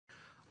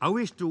I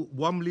wish to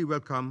warmly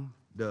welcome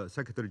the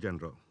Secretary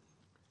General,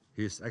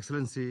 His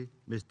Excellency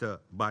Mr.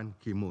 Ban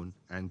Ki-moon,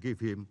 and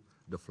give him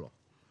the floor.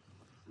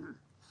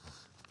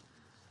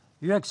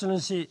 Your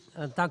Excellency,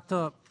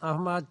 Dr.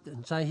 Ahmad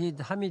Zahid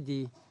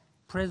Hamidi,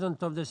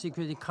 President of the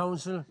Security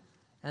Council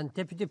and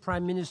Deputy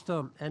Prime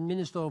Minister and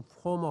Minister of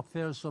Home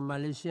Affairs of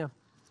Malaysia,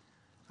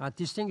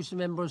 distinguished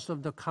members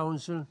of the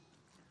Council,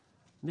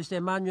 Mr.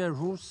 Emmanuel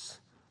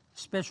Roos,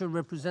 Special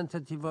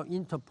Representative of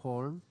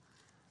Interpol,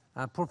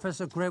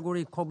 Professor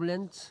Gregory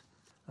Koblenz,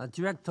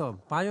 Director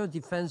of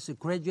Biodefense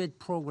Graduate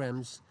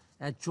Programs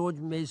at George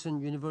Mason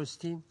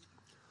University,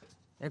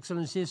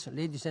 Excellencies,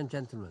 ladies and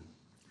gentlemen.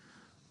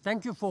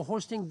 Thank you for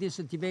hosting this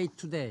debate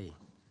today.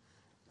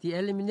 The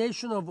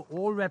elimination of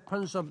all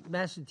weapons of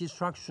mass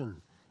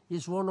destruction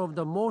is one of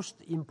the most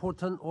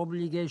important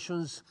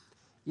obligations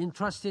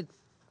entrusted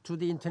to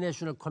the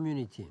international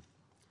community.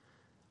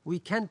 We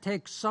can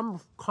take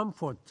some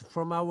comfort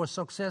from our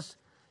success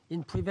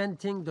in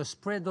preventing the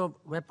spread of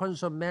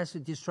weapons of mass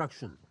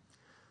destruction.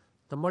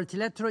 The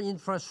multilateral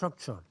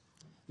infrastructure,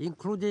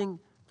 including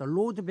the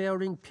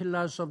load-bearing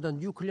pillars of the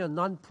Nuclear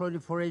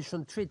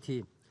Non-Proliferation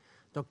Treaty,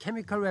 the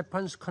Chemical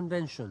Weapons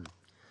Convention,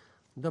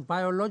 the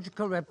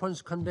Biological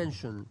Weapons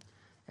Convention,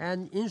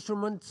 and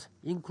instruments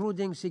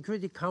including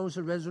Security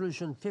Council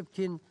Resolution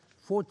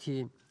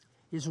 1540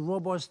 is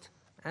robust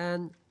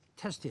and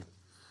tested.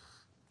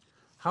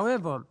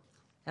 However,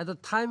 at a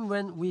time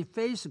when we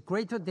face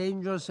greater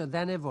dangers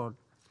than ever,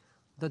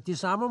 the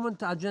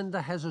disarmament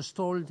agenda has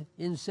stalled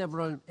in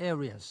several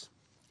areas.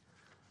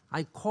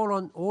 I call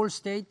on all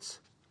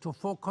states to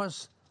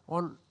focus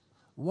on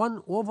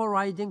one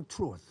overriding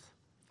truth.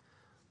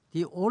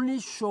 The only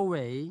sure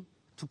way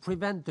to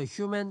prevent the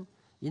human,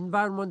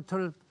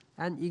 environmental,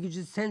 and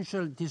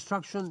existential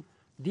destruction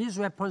these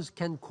weapons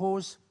can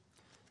cause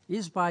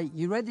is by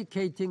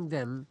eradicating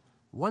them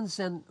once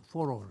and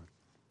for all.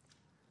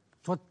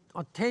 To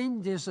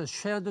attain this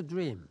shared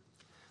dream,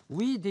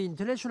 we, the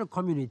international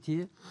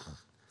community,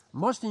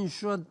 must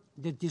ensure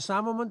the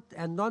disarmament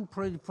and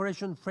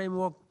non-proliferation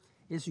framework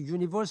is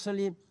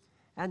universally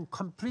and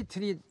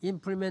completely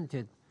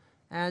implemented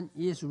and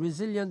is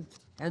resilient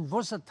and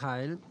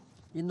versatile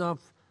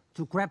enough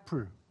to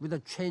grapple with a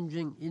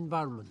changing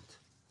environment.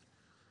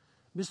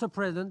 Mr.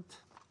 President,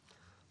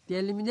 the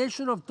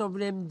elimination of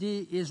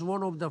WMD is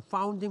one of the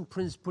founding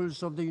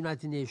principles of the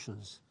United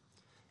Nations.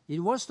 It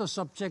was the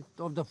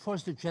subject of the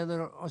first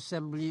General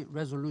Assembly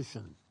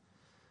resolution.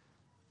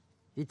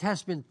 It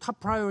has been top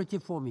priority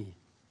for me.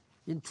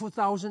 In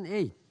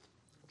 2008,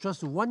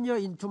 just 1 year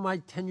into my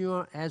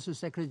tenure as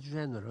Secretary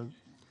General,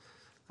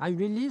 I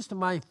released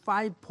my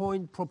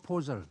 5-point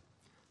proposal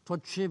to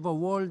achieve a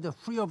world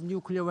free of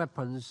nuclear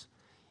weapons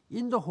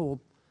in the hope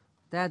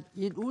that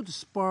it would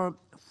spur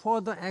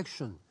further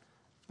action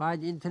by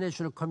the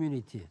international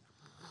community.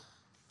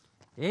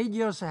 8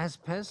 years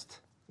have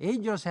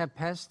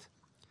passed,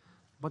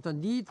 but the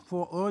need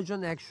for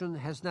urgent action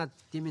has not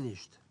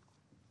diminished.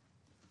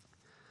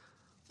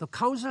 The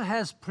Council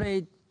has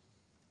played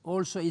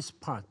also its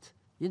part.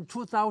 In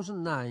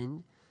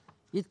 2009,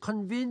 it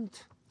convened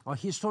a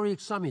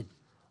historic summit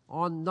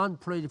on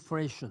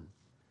non-proliferation.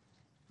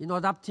 In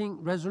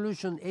adopting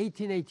Resolution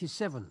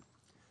 1887,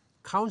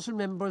 Council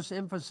members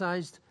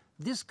emphasized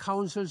this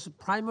Council's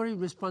primary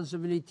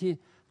responsibility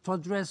to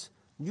address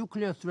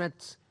nuclear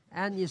threats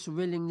and its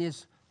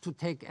willingness to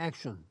take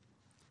action.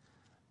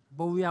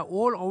 But we are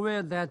all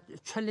aware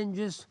that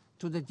challenges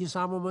to the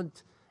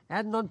disarmament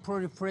and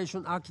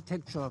non-proliferation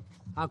architecture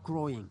are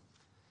growing.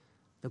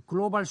 The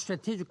global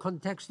strategic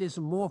context is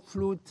more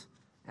fluid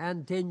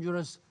and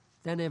dangerous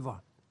than ever.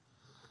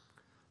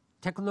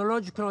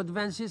 Technological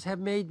advances have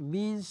made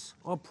means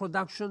of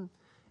production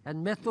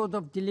and method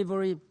of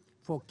delivery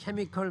for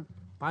chemical,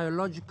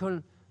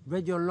 biological,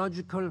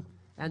 radiological,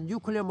 and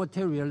nuclear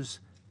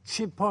materials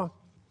cheaper,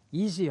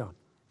 easier,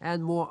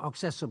 and more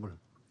accessible.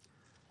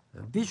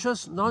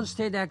 Vicious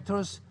non-state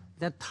actors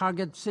that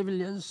target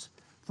civilians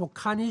for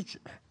carnage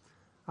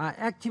are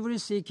actively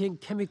seeking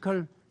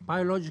chemical,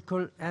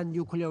 biological, and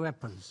nuclear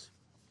weapons.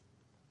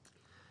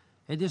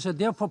 It is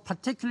therefore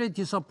particularly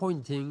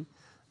disappointing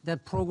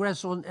that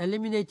progress on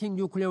eliminating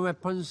nuclear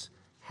weapons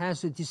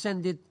has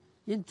descended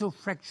into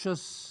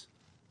fractious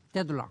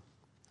deadlock.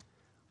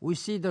 We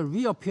see the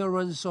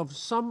reappearance of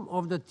some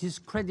of the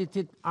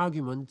discredited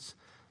arguments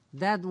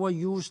that were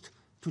used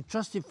to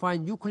justify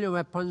nuclear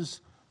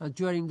weapons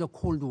during the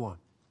Cold War.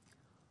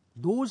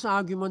 Those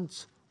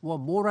arguments were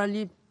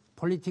morally,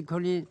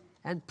 politically,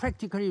 and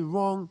practically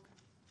wrong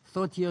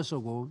 30 years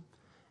ago,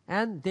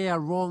 and they are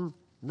wrong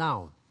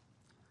now.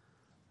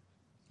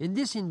 In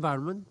this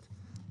environment,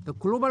 the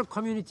global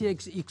community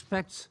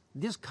expects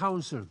this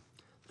Council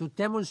to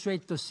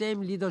demonstrate the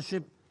same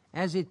leadership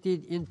as it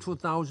did in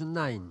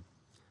 2009,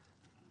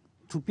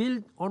 to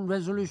build on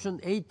Resolution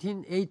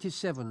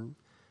 1887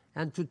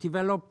 and to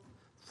develop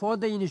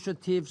further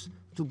initiatives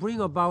to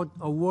bring about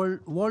a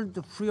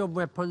world free of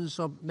weapons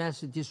of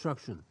mass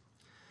destruction.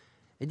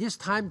 It is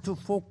time to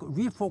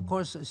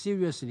refocus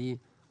seriously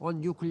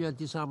on nuclear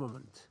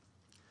disarmament.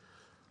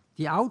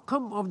 The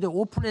outcome of the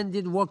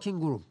open-ended working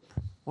group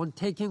on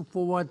taking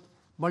forward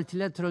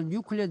multilateral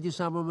nuclear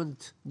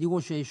disarmament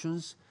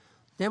negotiations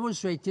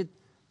demonstrated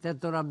that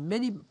there are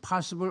many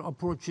possible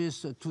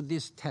approaches to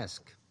this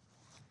task.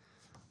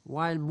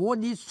 While more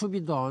needs to be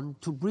done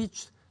to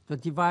bridge the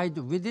divide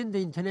within the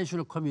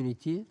international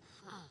community,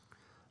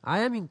 I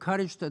am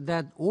encouraged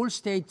that all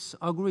states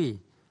agree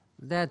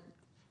that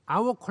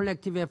our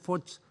collective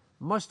efforts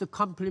must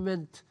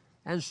complement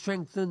and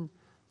strengthen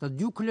the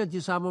nuclear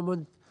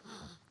disarmament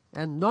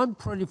and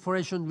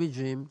non-proliferation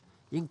regime,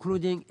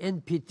 including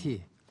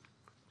NPT.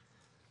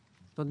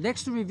 The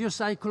next review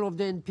cycle of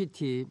the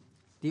NPT,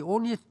 the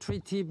only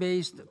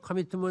treaty-based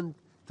commitment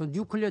to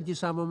nuclear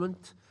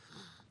disarmament,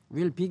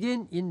 will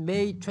begin in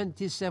May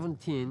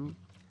 2017.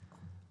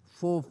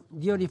 For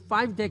nearly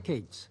 5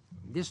 decades,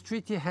 this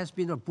treaty has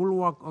been a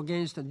bulwark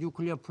against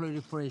nuclear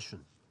proliferation.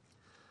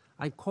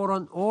 I call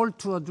on all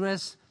to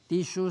address the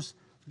issues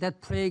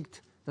that plagued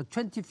the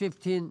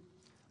 2015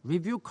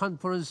 review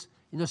conference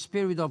in a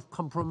spirit of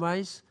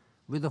compromise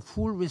with a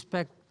full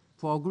respect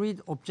for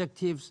agreed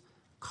objectives,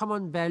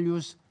 common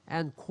values,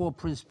 and core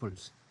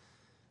principles.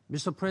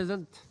 Mr.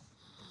 President,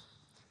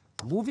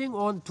 moving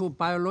on to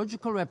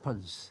biological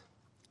weapons.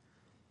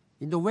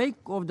 In the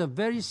wake of the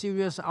very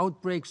serious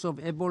outbreaks of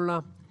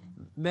Ebola,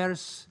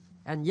 MERS,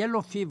 and yellow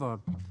fever,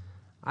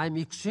 I'm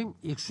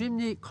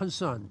extremely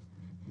concerned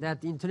that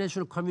the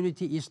international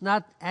community is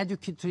not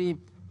adequately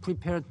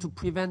prepared to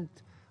prevent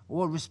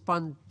or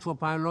respond to a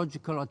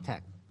biological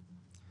attack.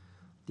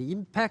 The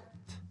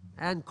impact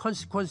and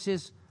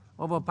consequences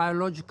of a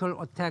biological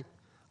attack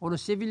on a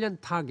civilian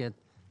target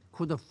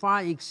could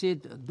far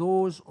exceed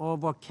those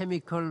of a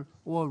chemical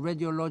or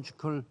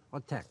radiological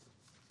attack.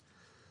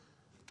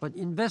 But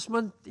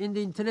investment in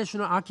the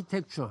international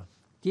architecture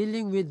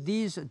dealing with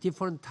these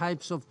different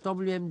types of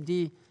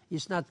WMD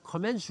is not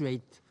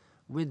commensurate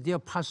with their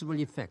possible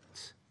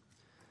effects.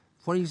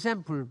 For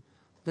example,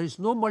 there is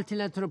no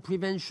multilateral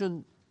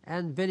prevention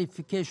and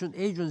verification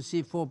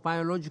agency for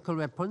biological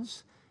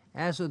weapons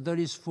as there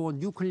is for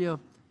nuclear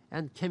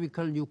and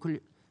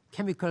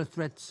chemical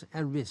threats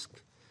and risk.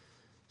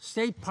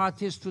 State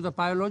parties to the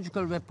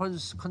Biological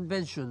Weapons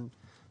Convention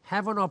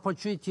have an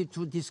opportunity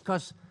to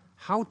discuss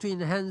how to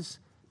enhance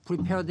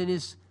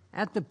preparedness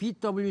at the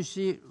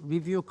BWC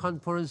review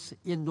conference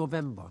in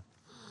November.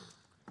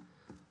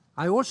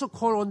 I also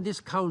call on this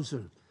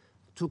Council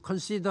to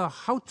consider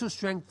how to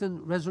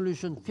strengthen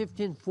Resolution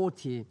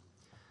 1540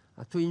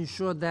 to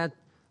ensure that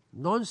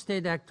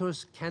non-state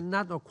actors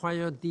cannot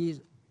acquire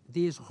these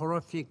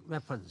horrific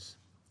weapons.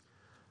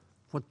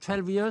 For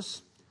 12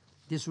 years,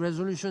 this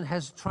resolution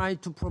has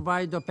tried to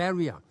provide a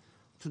barrier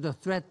to the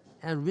threat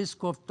and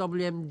risk of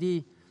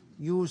WMD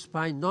used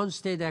by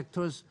non-state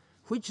actors,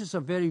 which is a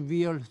very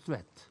real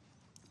threat.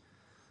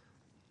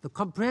 The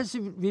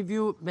comprehensive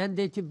review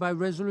mandated by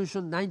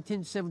Resolution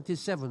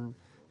 1977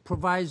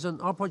 provides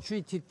an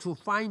opportunity to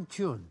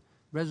fine-tune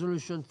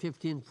Resolution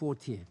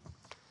 1540.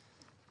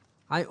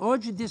 I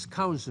urge this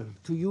Council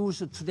to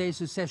use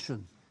today's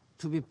session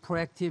to be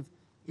proactive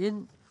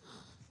in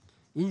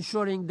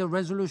ensuring the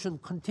resolution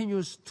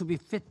continues to be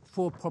fit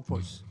for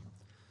purpose.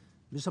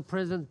 Mr.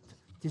 President,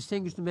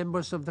 distinguished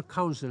members of the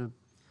Council,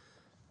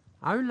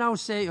 I will now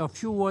say a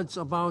few words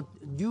about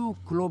new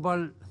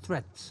global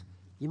threats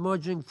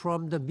emerging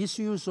from the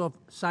misuse of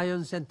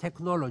science and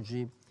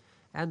technology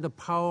and the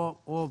power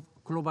of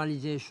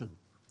globalization.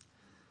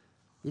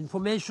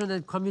 Information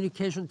and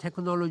communication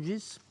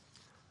technologies,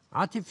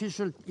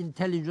 artificial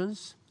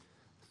intelligence,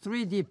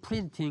 3D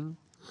printing,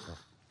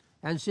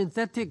 and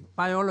synthetic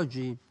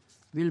biology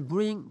will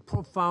bring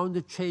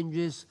profound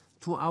changes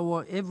to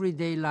our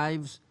everyday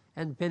lives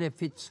and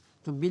benefits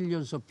to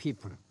millions of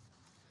people.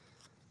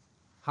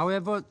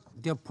 However,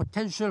 their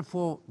potential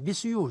for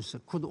misuse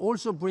could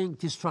also bring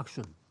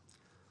destruction.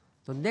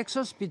 The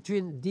nexus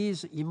between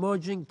these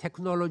emerging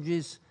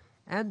technologies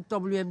and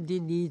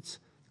WMD needs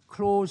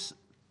close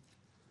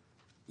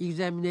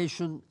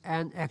examination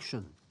and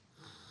action.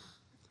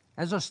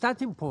 As a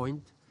starting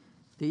point,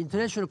 the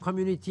international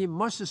community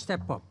must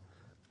step up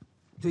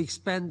to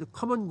expand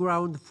common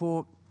ground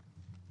for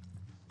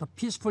the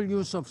peaceful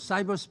use of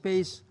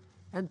cyberspace,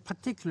 and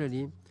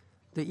particularly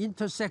the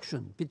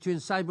intersection between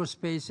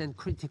cyberspace and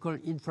critical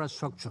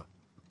infrastructure.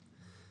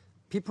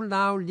 People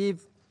now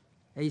live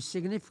a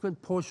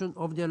significant portion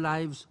of their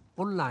lives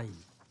online.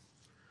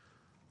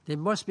 They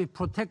must be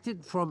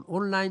protected from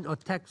online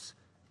attacks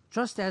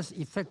just as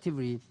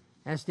effectively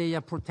as they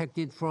are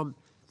protected from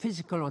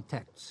physical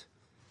attacks.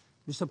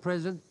 Mr.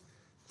 President,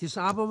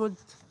 disarmament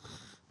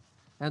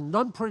and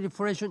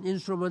non-proliferation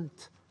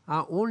instruments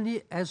are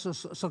only as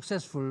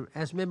successful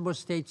as member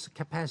states'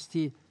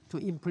 capacity to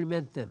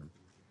implement them.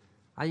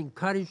 I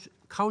encourage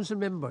Council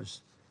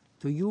members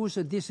to use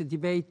this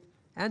debate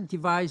and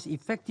devise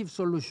effective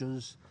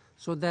solutions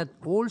so that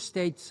all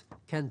states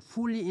can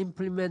fully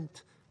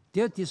implement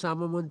their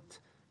disarmament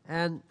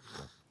and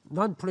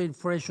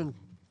non-proliferation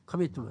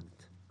commitment.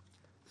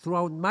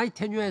 Throughout my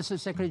tenure as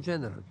Secretary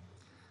General,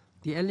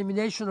 the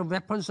elimination of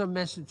weapons of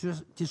mass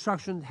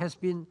destruction has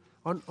been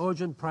an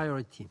urgent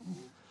priority.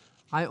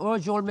 I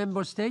urge all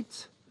member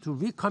states to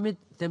recommit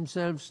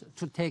themselves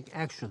to take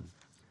action.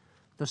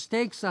 The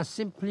stakes are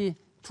simply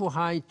too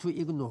high to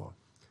ignore.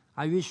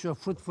 I wish you a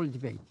fruitful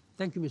debate.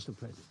 Thank you, Mr.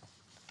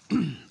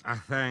 President. I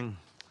thank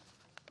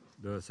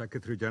the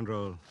Secretary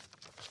General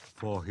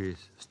for his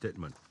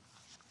statement.